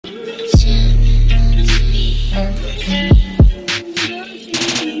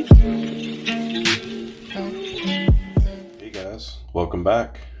Welcome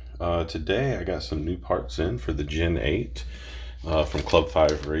back. Today I got some new parts in for the Gen 8 from Club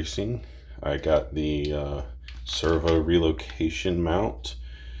 5 Racing. I got the Servo Relocation mount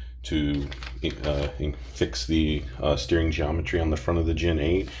to fix the steering geometry on the front of the Gen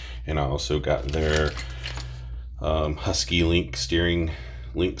 8, and I also got their Husky link steering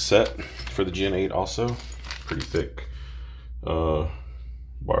link set for the Gen 8 also. Pretty thick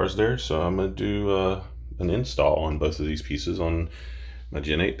bars there, so I'm going to do an install on both of these pieces on my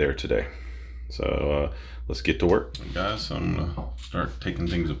Gen 8 there today. So let's get to work. Guys, so I'm gonna start taking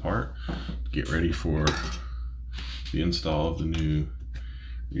things apart, get ready for the install of the new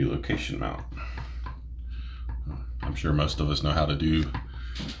relocation mount. I'm sure most of us know how to do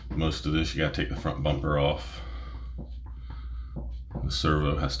most of this. You gotta take the front bumper off. The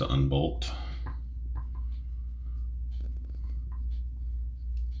servo has to unbolt.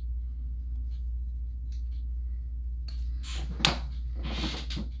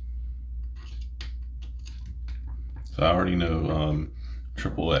 So I already know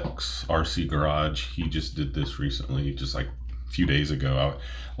Triple X RC Garage. He just did this recently, just like a few days ago.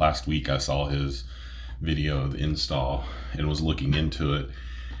 Last week I saw his video of the install and was looking into it.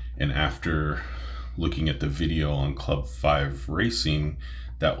 And after looking at the video on Club 5 Racing,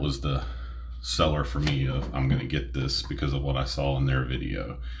 that was the seller for me of I'm gonna get this because of what I saw in their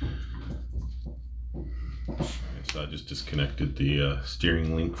video. So I just disconnected the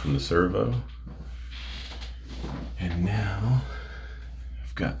steering link from the servo. And now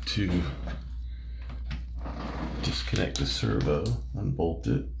I've got to disconnect the servo, unbolt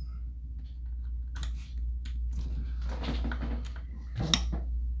it.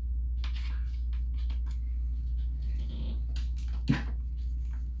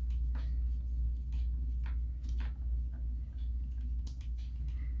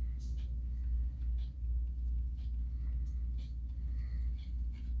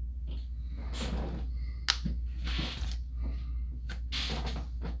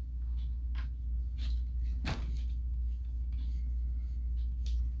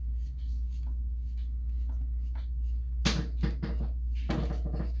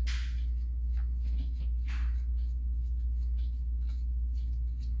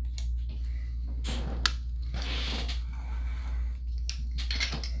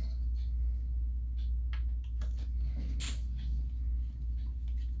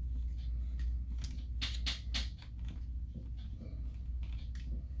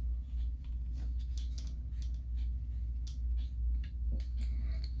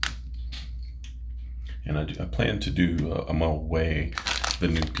 And I plan to do, I'm gonna weigh the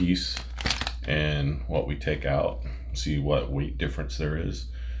new piece and what we take out, see what weight difference there is.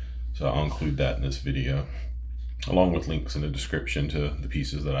 So I'll include that in this video, along with links in the description to the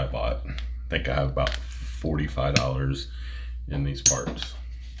pieces that I bought. I think I have about $45 in these parts.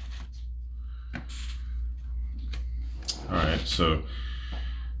 All right, so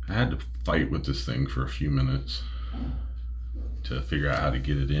I had to fight with this thing for a few minutes to figure out how to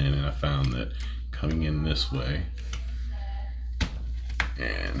get it in, and I found that coming in this way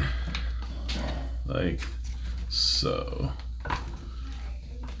and like so.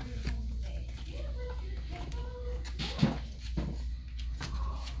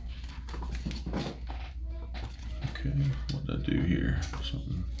 Okay, what did I do here?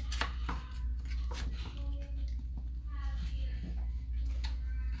 Something.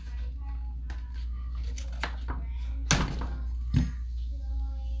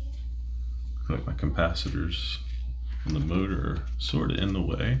 Like my capacitors and the motor are sort of in the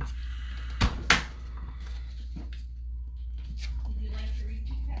way.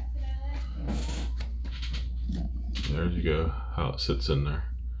 There you go, how it sits in there.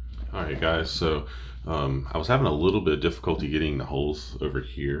 All right guys, so I was having a little bit of difficulty getting the holes over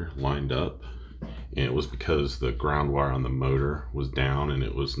here lined up, and it was because the ground wire on the motor was down and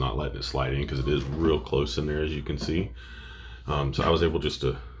it was not letting it slide in because it is real close in there, as you can see. So I was able just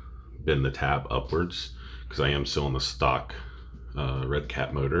to bend the tab upwards because I am still on the stock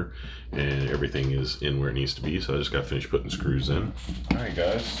RedCat motor, and everything is in where it needs to be, so I just got to finish putting screws in. All right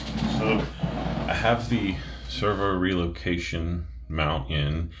guys, so I have the Servo Relocation mount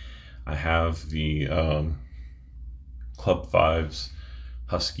in. I have the Club 5's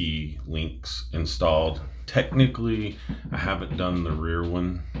Husky links installed. Technically I haven't done the rear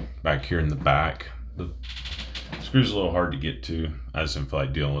one back here in the back. The screw's a little hard to get to. I just didn't feel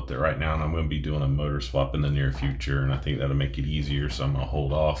like dealing with it right now, and I'm going to be doing a motor swap in the near future, and I think that'll make it easier, so I'm going to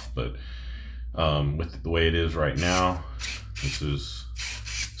hold off. But with the way it is right now, this is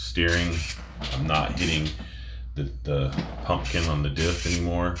steering. I'm not hitting the pumpkin on the diff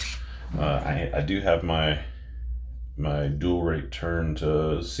anymore. I do have my my dual rate turn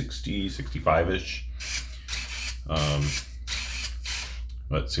to 60, 65-ish.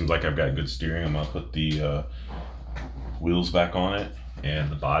 But it seems like I've got good steering. I'm gonna put the wheels back on it and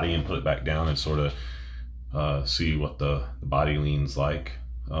the body and put it back down and sort of see what the body leans like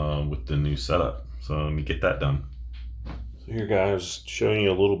with the new setup. So let me get that done. So here, guys, showing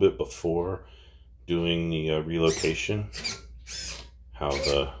you a little bit before doing the relocation, how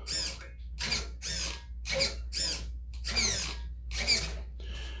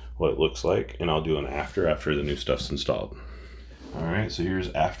what it looks like, and I'll do an after the new stuff's installed. All right, so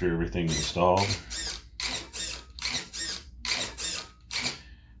here's after everything's installed.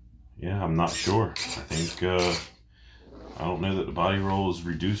 Yeah, I'm not sure. I think I don't know that the body roll is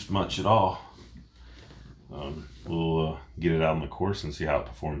reduced much at all. We'll get it out on the course and see how it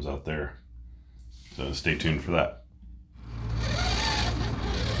performs out there. So stay tuned for that.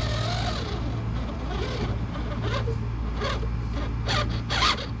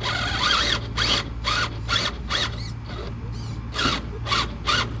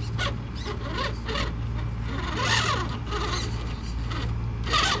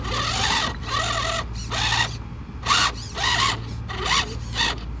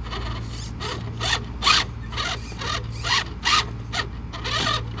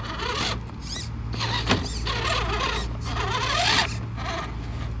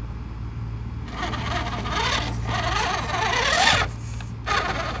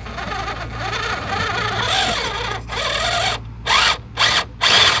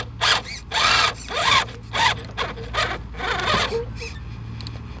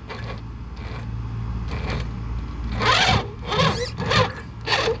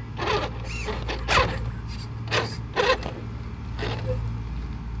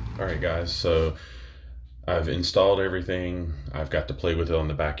 Alright guys, so I've installed everything. I've got to play with it on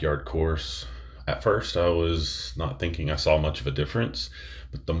the backyard course. At first I was not thinking I saw much of a difference,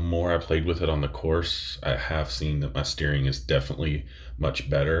 but the more I played with it on the course, I have seen that my steering is definitely much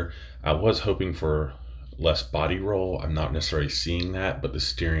better. I was hoping for less body roll. I'm not necessarily seeing that, but the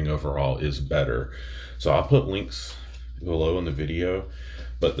steering overall is better. So I'll put links below in the video,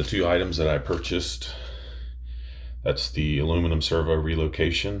 but the two items that I purchased, that's the aluminum servo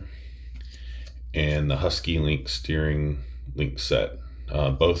relocation and the Husky link steering link set,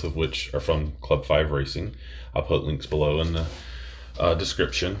 both of which are from Club 5 Racing. I'll put links below in the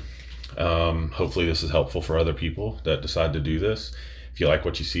description. Hopefully this is helpful for other people that decide to do this. If you like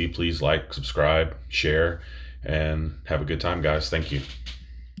what you see, please like, subscribe, share, and have a good time, guys. Thank you.